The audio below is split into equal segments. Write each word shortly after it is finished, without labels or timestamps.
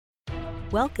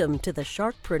Welcome to the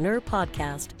Sharkpreneur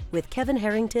Podcast with Kevin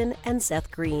Harrington and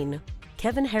Seth Green.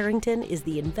 Kevin Harrington is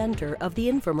the inventor of the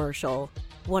infomercial,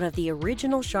 one of the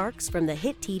original sharks from the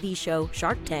hit TV show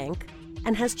Shark Tank,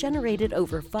 and has generated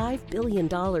over $5 billion in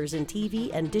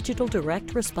TV and digital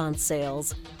direct response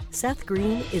sales. Seth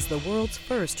Green is the world's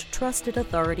first trusted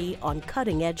authority on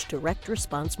cutting-edge direct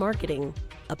response marketing,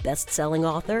 a best-selling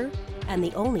author, and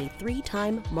the only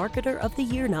 3-time Marketer of the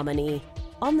Year nominee.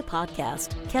 On the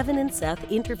podcast, Kevin and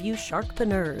Seth interview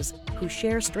sharkpreneurs who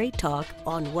share straight talk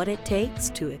on what it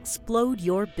takes to explode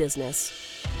your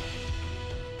business.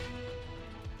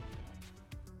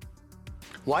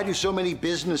 Why do so many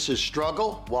businesses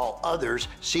struggle while others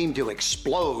seem to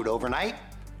explode overnight?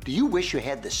 Do you wish you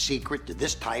had the secret to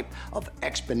this type of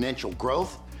exponential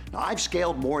growth? Now, I've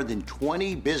scaled more than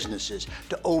 20 businesses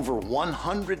to over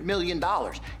 $100 million,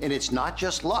 and it's not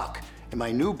just luck. In my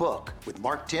new book with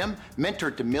Mark Timm,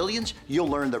 Mentor to Millions, you'll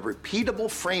learn the repeatable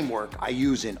framework I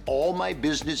use in all my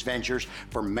business ventures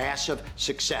for massive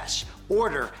success.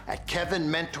 Order at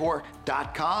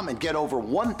kevinmentor.com and get over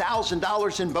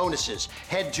 $1,000 in bonuses.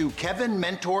 Head to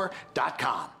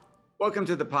kevinmentor.com. Welcome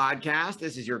to the podcast.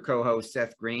 This is your co-host,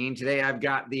 Seth Green. Today, I've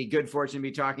got the good fortune to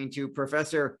be talking to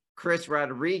Professor Chris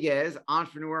Rodriguez,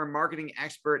 entrepreneur, marketing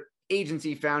expert,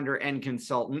 agency founder, and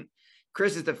consultant.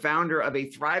 Chris is the founder of a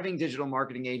thriving digital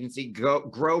marketing agency,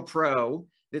 GrowPro,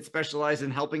 that specializes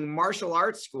in helping martial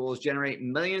arts schools generate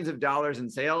millions of dollars in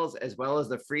sales, as well as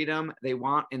the freedom they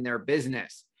want in their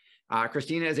business.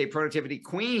 Christina is a productivity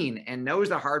queen and knows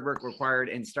the hard work required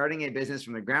in starting a business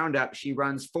from the ground up. She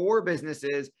runs 4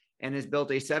 businesses and has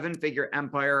built a 7-figure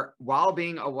empire while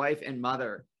being a wife and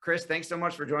mother. Chris, thanks so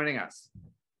much for joining us.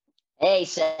 Hey,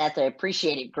 Seth, I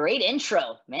appreciate it. Great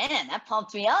intro. Man, that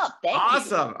pumped me up. Thank you.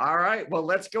 Awesome. All right. Well,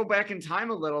 let's go back in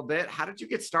time a little bit. How did you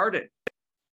get started?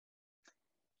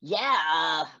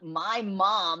 Yeah, my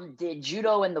mom did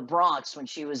judo in the Bronx when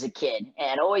she was a kid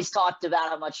and always talked about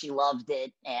how much she loved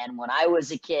it. And when I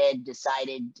was a kid,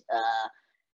 decided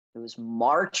it was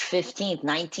March 15th,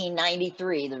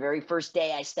 1993, the very first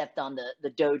day I stepped on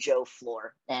the dojo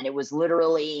floor. And it was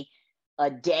literally a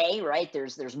day, right?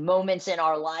 There's moments in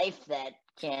our life that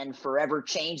can forever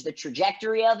change the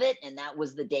trajectory of it. And that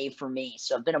was the day for me.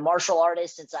 So I've been a martial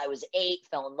artist since I was 8,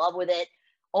 fell in love with it.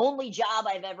 Only job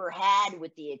I've ever had,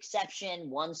 with the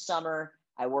exception, one summer,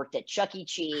 I worked at Chuck E.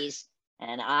 Cheese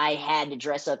and I had to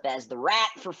dress up as the rat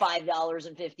for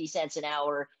 $5.50 an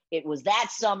hour. It was that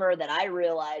summer that I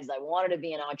realized I wanted to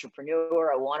be an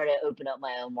entrepreneur. I wanted to open up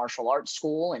my own martial arts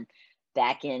school. And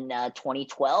back in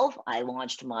 2012, I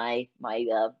launched my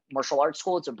martial arts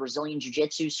school. It's a Brazilian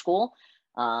Jiu-Jitsu school.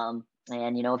 And,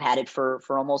 I've had it for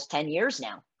almost 10 years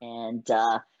now. And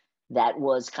that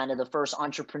was kind of the first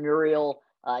entrepreneurial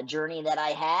journey that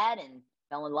I had, and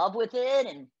fell in love with it.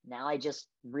 And now I just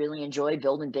really enjoy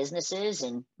building businesses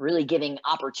and really giving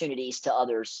opportunities to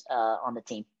others on the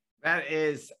team. That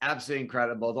is absolutely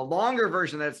incredible. The longer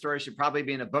version of that story should probably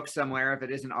be in a book somewhere if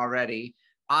it isn't already.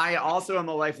 I also am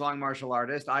a lifelong martial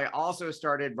artist. I also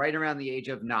started right around the age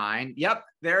of 9. Yep,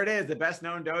 there it is, the best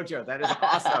known dojo. That is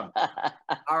awesome.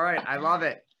 All right, I love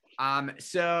it.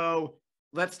 So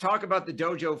let's talk about the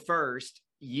dojo first.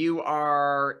 You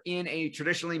are in a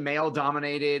traditionally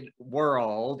male-dominated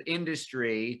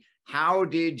industry. How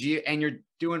did you, and you're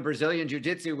doing Brazilian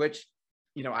Jiu-Jitsu, which,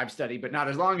 I've studied, but not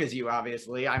as long as you,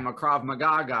 obviously. I'm a Krav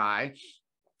Maga guy.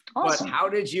 Awesome. But how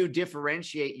did you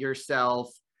differentiate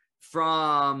yourself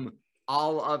from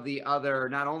all of the other,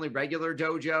 not only regular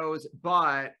dojos,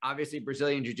 but obviously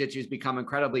Brazilian Jiu-Jitsu has become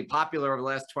incredibly popular over the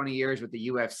last 20 years with the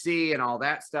UFC and all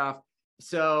that stuff.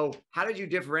 So how did you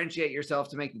differentiate yourself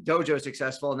to make the dojo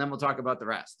successful? And then we'll talk about the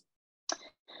rest.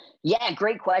 Yeah,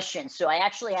 great question. So I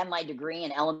actually have my degree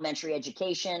in elementary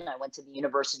education. I went to the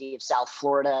University of South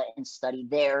Florida and studied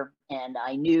there. And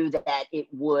I knew that it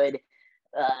would,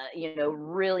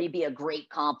 really be a great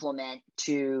complement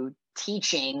to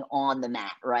teaching on the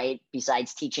mat, right?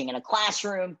 Besides teaching in a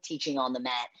classroom, teaching on the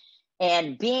mat.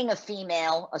 And being a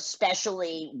female,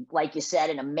 especially, like you said,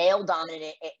 in the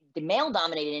male-dominated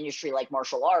industry like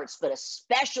martial arts, but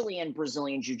especially in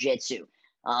Brazilian Jiu-Jitsu.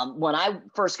 When I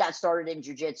first got started in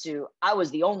Jiu-Jitsu, I was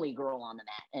the only girl on the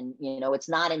mat. And, it's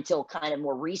not until kind of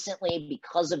more recently,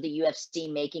 because of the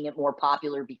UFC making it more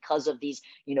popular, because of these,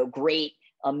 great,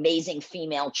 amazing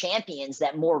female champions,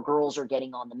 that more girls are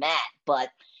getting on the mat. But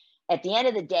at the end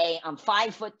of the day, I'm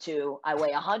 5'2", I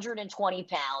weigh 120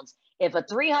 pounds. If a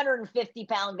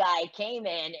 350-pound guy came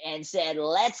in and said,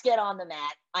 let's get on the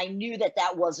mat, I knew that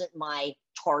that wasn't my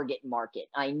target market.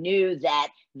 I knew that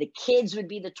the kids would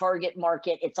be the target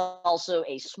market. It's also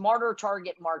a smarter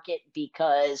target market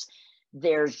because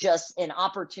there's just an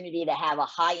opportunity to have a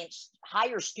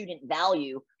higher student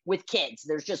value with kids.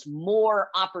 There's just more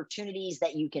opportunities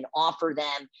that you can offer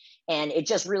them. And it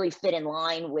just really fit in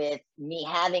line with me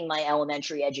having my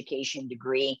elementary education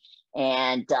degree.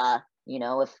 And, you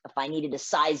know, if I needed to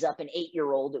size up an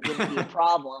 8-year-old, it wouldn't be a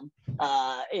problem,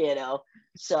 you know.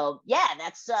 So yeah,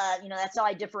 that's you know, that's how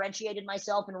I differentiated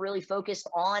myself and really focused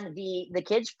on the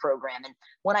kids program. And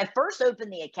when I first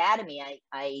opened the academy,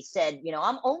 I said, you know,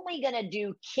 I'm only going to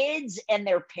do kids and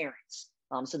their parents.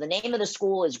 So the name of the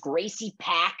school is Gracie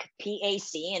PAC,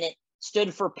 PAC, and it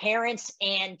stood for Parents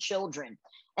and Children.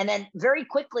 And then very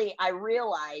quickly, I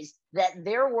realized that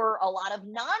there were a lot of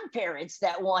non-parents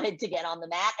that wanted to get on the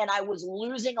mat, and I was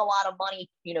losing a lot of money,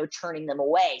 you know, turning them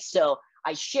away. So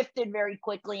I shifted very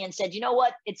quickly and said, you know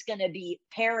what? It's going to be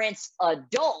parents,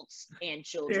 adults, and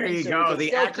children. There you so go.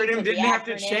 The acronym didn't have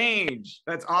to change.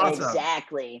 That's awesome.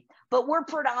 Exactly. But we're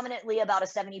predominantly about a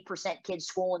 70% kids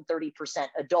school and 30%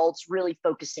 adults, really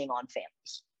focusing on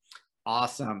families.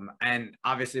 Awesome. And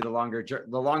obviously the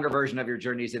longer version of your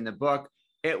journey is in the book.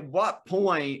 At what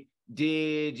point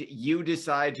did you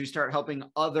decide to start helping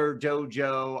other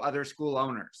school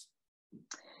owners?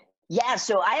 Yeah,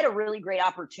 so I had a really great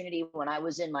opportunity when I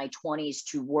was in my 20s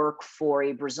to work for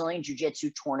a Brazilian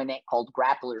Jiu-Jitsu tournament called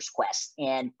Grappler's Quest.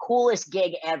 And coolest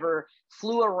gig ever,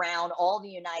 flew around all the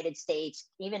United States,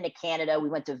 even to Canada. We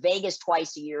went to Vegas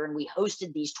twice a year and we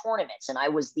hosted these tournaments, and I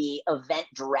was the event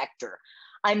director.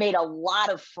 I made a lot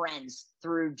of friends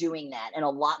through doing that, and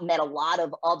met a lot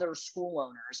of other school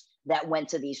owners that went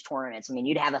to these tournaments. I mean,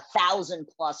 you'd have 1,000+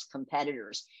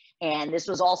 competitors. And this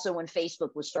was also when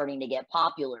Facebook was starting to get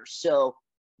popular. So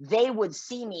they would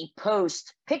see me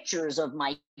post pictures of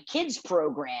my kids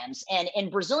programs. And in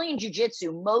Brazilian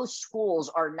Jiu-Jitsu, most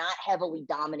schools are not heavily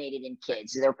dominated in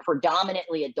kids. They're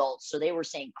predominantly adults. So they were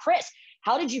saying, Chris,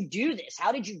 how did you do this?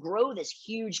 How did you grow this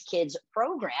huge kids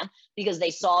program? Because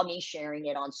they saw me sharing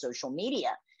it on social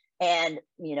media. And,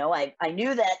 you know, I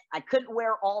knew that I couldn't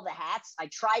wear all the hats. I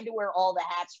tried to wear all the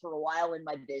hats for a while in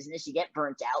my business. You get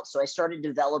burnt out. So I started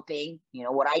developing, you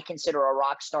know, what I consider a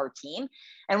rock star team.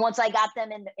 And once I got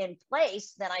them in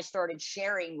place, then I started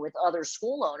sharing with other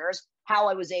school owners how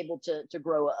I was able to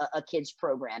grow a kids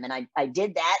program. And I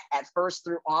did that at first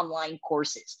through online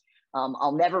courses.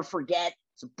 I'll never forget.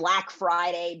 So Black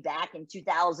Friday back in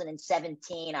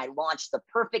 2017, I launched the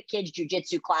Perfect Kids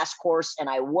Jiu-Jitsu class course, and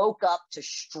I woke up to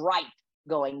Stripe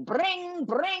going bring,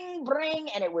 bring, bring,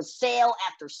 and it was sale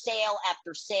after sale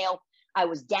after sale. I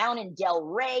was down in Del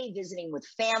Rey visiting with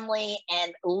family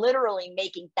and literally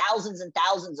making thousands and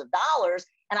thousands of dollars,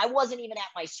 and I wasn't even at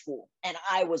my school. And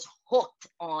I was hooked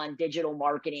on digital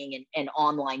marketing and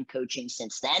online coaching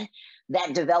since then.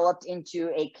 That developed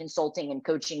into a consulting and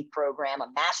coaching program, a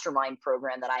mastermind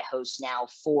program that I host now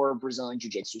for Brazilian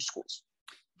Jiu-Jitsu schools.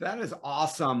 That is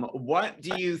awesome. What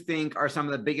do you think are some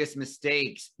of the biggest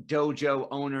mistakes dojo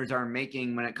owners are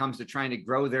making when it comes to trying to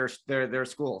grow their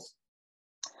schools?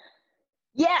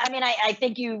 Yeah, I mean, I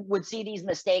think you would see these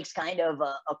mistakes kind of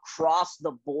across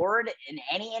the board in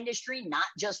any industry, not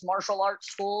just martial arts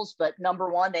schools. But number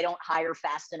one, they don't hire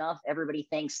fast enough. Everybody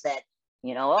thinks that,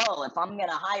 you know, oh, if I'm going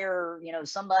to hire, you know,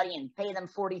 somebody and pay them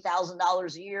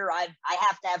 $40,000 a year, I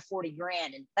have to have 40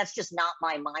 grand. And that's just not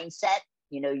my mindset.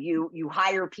 You know, you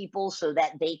hire people so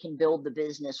that they can build the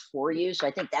business for you. So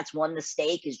I think that's one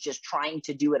mistake, is just trying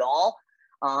to do it all.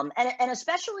 And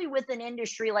especially with an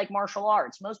industry like martial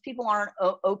arts, most people aren't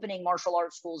opening martial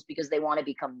arts schools because they want to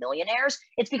become millionaires.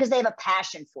 It's because they have a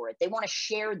passion for it. They want to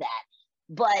share that.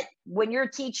 But when you're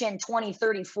teaching 20,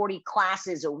 30, 40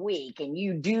 classes a week, and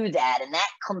you do that, and that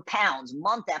compounds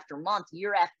month after month,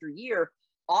 year after year,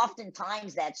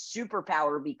 oftentimes that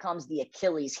superpower becomes the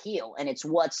Achilles heel, and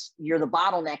you're the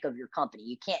bottleneck of your company.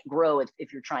 You can't grow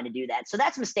if you're trying to do that. So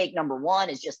that's mistake number one,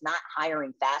 is just not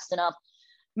hiring fast enough.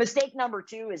 Mistake number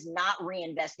two is not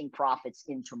reinvesting profits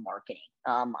into marketing.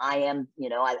 I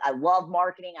love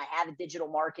marketing. I have a digital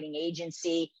marketing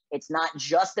agency. It's not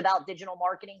just about digital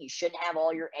marketing. You shouldn't have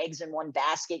all your eggs in one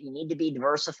basket. You need to be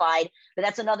diversified. But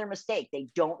that's another mistake. They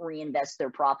don't reinvest their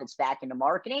profits back into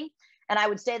marketing. And I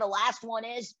would say the last one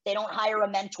is they don't hire a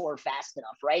mentor fast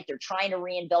enough, right? They're trying to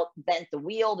reinvent the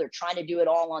wheel. They're trying to do it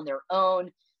all on their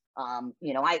own.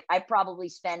 I probably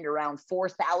spend around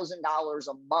 $4,000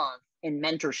 a month in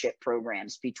mentorship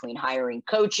programs between hiring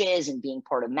coaches and being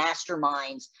part of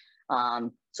masterminds.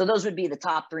 So those would be the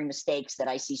top three mistakes that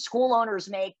I see school owners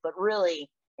make, but really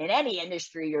in any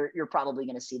industry, you're probably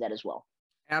going to see that as well.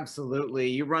 Absolutely.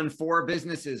 You run 4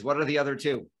 businesses. What are the other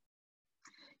 2?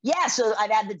 Yeah, so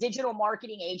I've had the digital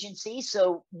marketing agency.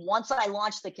 So once I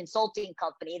launched the consulting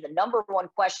company, the number one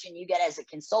question you get as a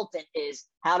consultant is,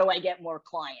 how do I get more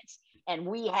clients? And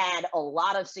we had a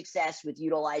lot of success with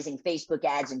utilizing Facebook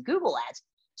ads and Google ads.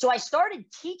 So I started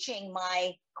teaching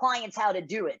my clients how to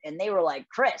do it. And they were like,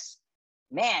 Chris,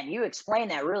 man, you explained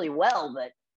that really well,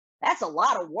 but that's a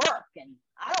lot of work and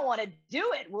I don't want to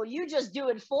do it. Will you just do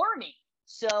it for me?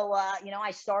 So,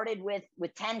 I started with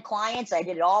 10 clients. I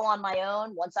did it all on my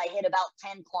own. Once I hit about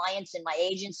 10 clients in my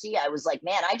agency, I was like,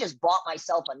 man, I just bought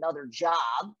myself another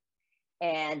job.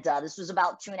 And this was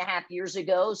about 2.5 years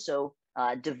ago. So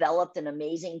developed an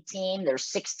amazing team.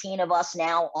 There's 16 of us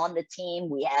now on the team.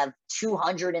 We have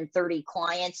 230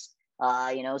 clients,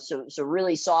 so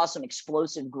really saw some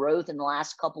explosive growth in the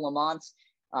last couple of months.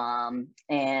 So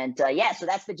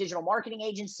that's the digital marketing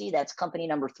agency. That's company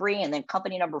number 3. And then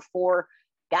company number 4,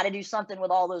 got to do something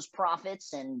with all those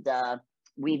profits. And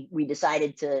we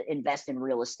decided to invest in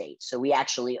real estate. So we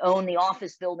actually own the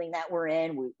office building that we're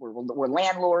in. We're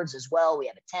landlords as well. We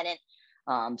have a tenant.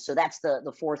 So that's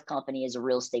the 4th company, is a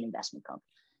real estate investment company.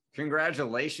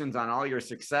 Congratulations on all your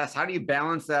success. How do you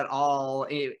balance that all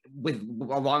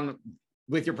along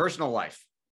with your personal life?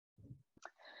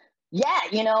 Yeah,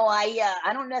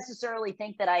 I don't necessarily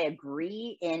think that I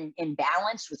agree in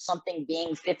balance with something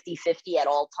being 50-50 at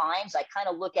all times. I kind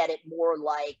of look at it more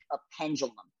like a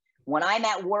pendulum. When I'm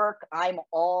at work, I'm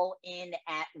all in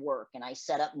at work and I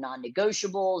set up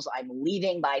non-negotiables. I'm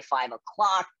leaving by 5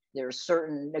 o'clock. There's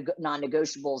certain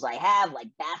non-negotiables I have, like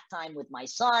bath time with my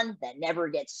son, that never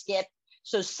gets skipped.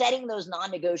 So setting those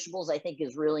non-negotiables, I think,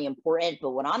 is really important.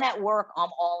 But when I'm at work, I'm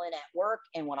all in at work.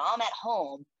 And when I'm at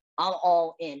home, I'm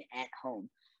all in at home.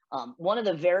 One of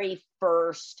the very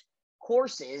first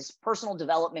courses, personal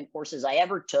development courses I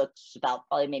ever took, about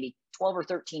probably maybe 12 or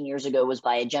 13 years ago, was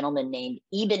by a gentleman named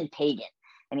Eben Pagan.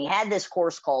 And he had this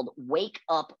course called Wake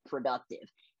Up Productive.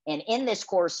 And in this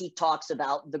course, he talks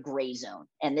about the gray zone.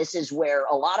 And this is where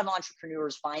a lot of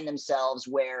entrepreneurs find themselves,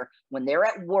 where when they're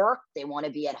at work, they want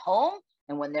to be at home.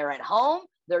 And when they're at home,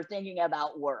 they're thinking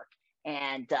about work.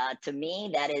 And to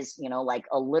me, that is, like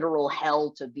a literal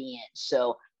hell to be in.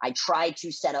 So I try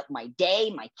to set up my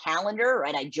day, my calendar,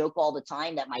 right? I joke all the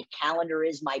time that my calendar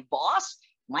is my boss.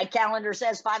 My calendar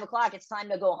says 5 o'clock, it's time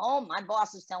to go home. My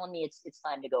boss is telling me it's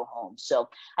time to go home. So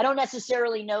I don't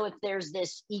necessarily know if there's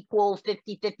this equal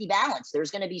 50-50 balance.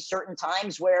 There's going to be certain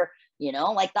times where,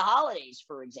 like the holidays,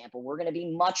 for example, we're going to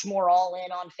be much more all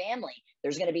in on family.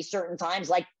 There's going to be certain times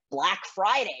like Black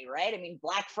Friday, right? I mean,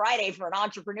 Black Friday for an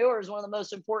entrepreneur is one of the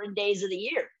most important days of the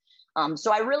year.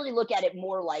 So I really look at it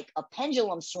more like a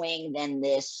pendulum swing than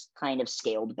this kind of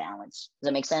scaled balance. Does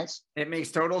that make sense? It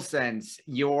makes total sense.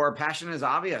 Your passion is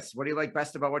obvious. What do you like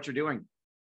best about what you're doing?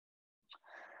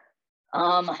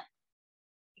 I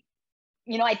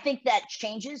think that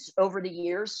changes over the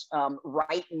years.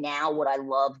 Right now, what I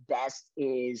love best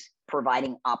is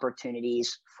providing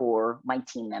opportunities for my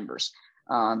team members.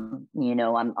 I'm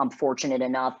fortunate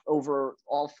enough, over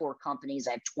all 4 companies,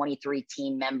 I have 23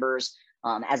 team members.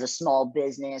 As a small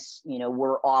business,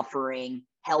 we're offering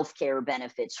healthcare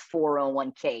benefits,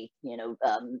 401k,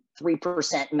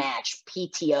 3% match,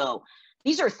 PTO.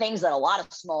 These are things that a lot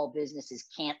of small businesses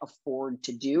can't afford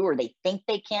to do, or they think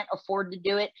they can't afford to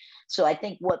do it. So I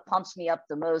think what pumps me up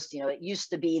the most, it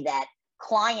used to be that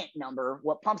client number.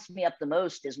 What pumps me up the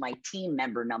most is my team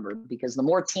member number, because the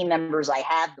more team members I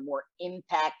have, the more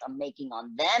impact I'm making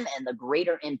on them and the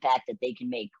greater impact that they can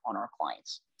make on our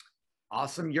clients.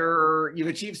 Awesome. You've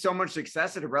achieved so much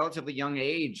success at a relatively young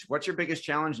age. What's your biggest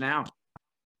challenge now?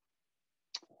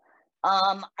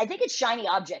 I think it's shiny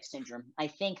object syndrome. I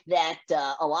think that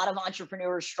a lot of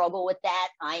entrepreneurs struggle with that.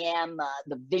 I am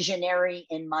the visionary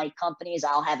in my companies.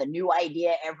 I'll have a new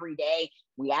idea every day.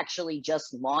 We actually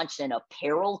just launched an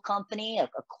apparel company, a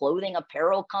clothing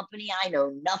apparel company. I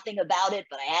know nothing about it,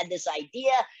 but I had this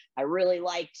idea. I really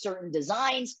like certain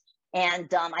designs.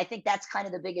 And I think that's kind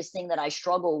of the biggest thing that I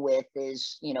struggle with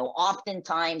is,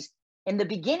 oftentimes in the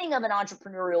beginning of an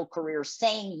entrepreneurial career,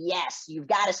 saying yes, you've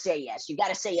got to say yes. You've got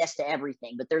to say yes to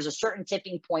everything. But there's a certain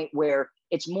tipping point where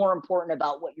it's more important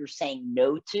about what you're saying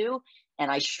no to. And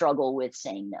I struggle with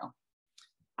saying no.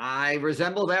 I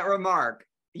resemble that remark.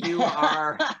 You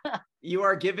are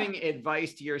giving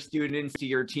advice to your students, to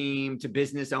your team, to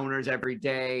business owners every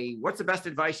day. What's the best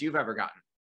advice you've ever gotten?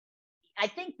 I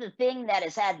think the thing that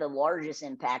has had the largest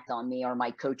impact on me are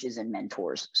my coaches and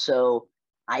mentors. So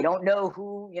I don't know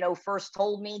who, first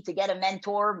told me to get a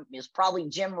mentor. It was probably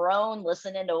Jim Rohn,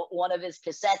 listening to one of his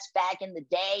cassettes back in the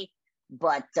day.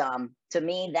 But to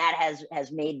me, that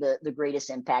has made the greatest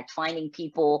impact. Finding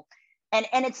people And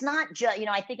it's not just,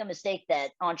 I think a mistake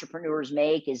that entrepreneurs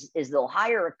make is they'll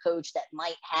hire a coach that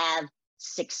might have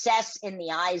success in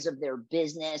the eyes of their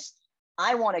business.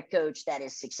 I want a coach that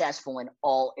is successful in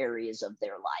all areas of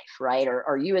their life, right?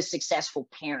 Are you a successful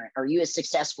parent? Are you a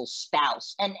successful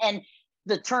spouse? And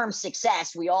the term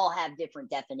success, we all have different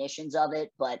definitions of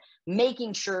it, but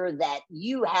making sure that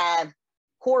you have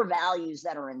core values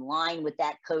that are in line with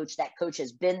that coach. That coach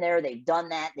has been there, they've done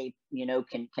that, they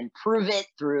can prove it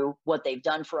through what they've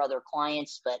done for other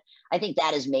clients. But I think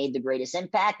that has made the greatest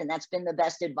impact, and that's been the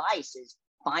best advice: is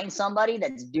find somebody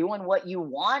that's doing what you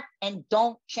want and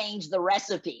don't change the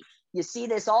recipe. You see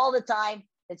this all the time.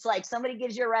 It's like somebody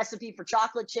gives you a recipe for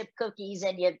chocolate chip cookies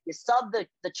and you sub the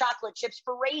chocolate chips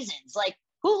for raisins. Like,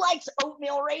 who likes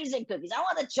oatmeal raisin cookies? I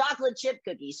want the chocolate chip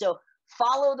cookie. So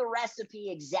follow the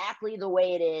recipe exactly the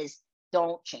way it is.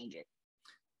 Don't change it.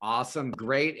 Awesome.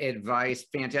 Great advice.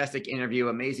 Fantastic interview.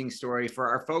 Amazing story. For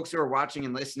our folks who are watching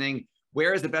and listening,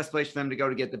 where is the best place for them to go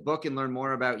to get the book and learn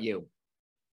more about you?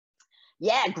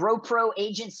 Yeah,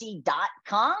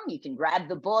 growproagency.com. You can grab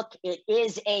the book. It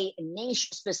is a niche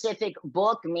specific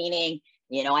book, meaning,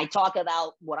 I talk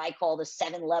about what I call the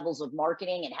 7 levels of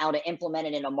marketing and how to implement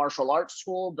it in a martial arts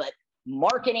school, but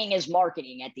marketing is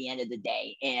marketing at the end of the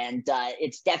day. And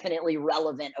it's definitely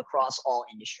relevant across all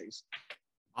industries.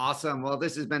 Awesome. Well,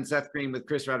 this has been Seth Green with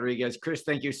Chris Rodriguez. Chris,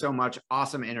 thank you so much.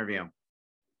 Awesome interview.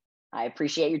 I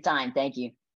appreciate your time. Thank you.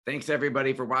 Thanks,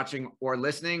 everybody, for watching or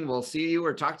listening. We'll see you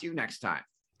or talk to you next time.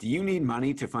 Do you need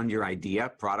money to fund your idea,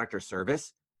 product, or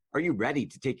service? Are you ready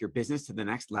to take your business to the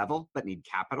next level but need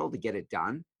capital to get it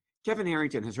done? Kevin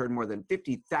Harrington has heard more than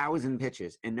 50,000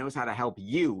 pitches and knows how to help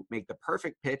you make the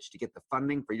perfect pitch to get the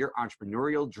funding for your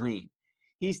entrepreneurial dream.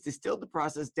 He's distilled the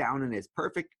process down in his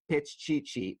perfect pitch cheat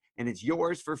sheet, and it's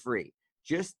yours for free.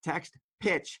 Just text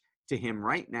PITCH to him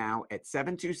right now at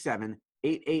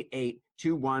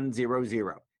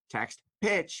 727-888-2100. Text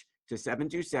PITCH to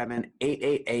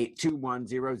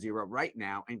 727-888-2100 right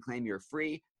now and claim your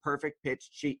free perfect pitch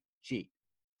cheat sheet.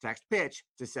 Text PITCH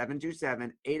to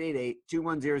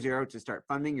 727-888-2100 to start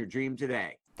funding your dream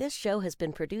today. This show has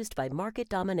been produced by Market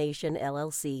Domination,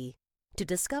 LLC. To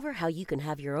discover how you can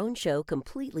have your own show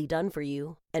completely done for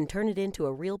you and turn it into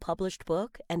a real published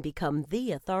book and become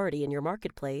the authority in your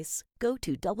marketplace, go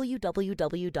to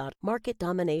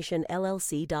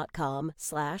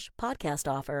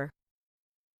www.marketdominationllc.com/podcast offer.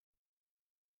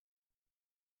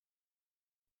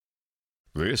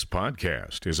 This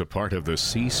podcast is a part of the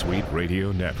C-Suite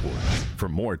Radio Network. For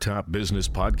more top business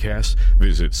podcasts,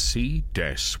 visit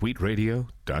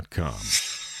c-suiteradio.com.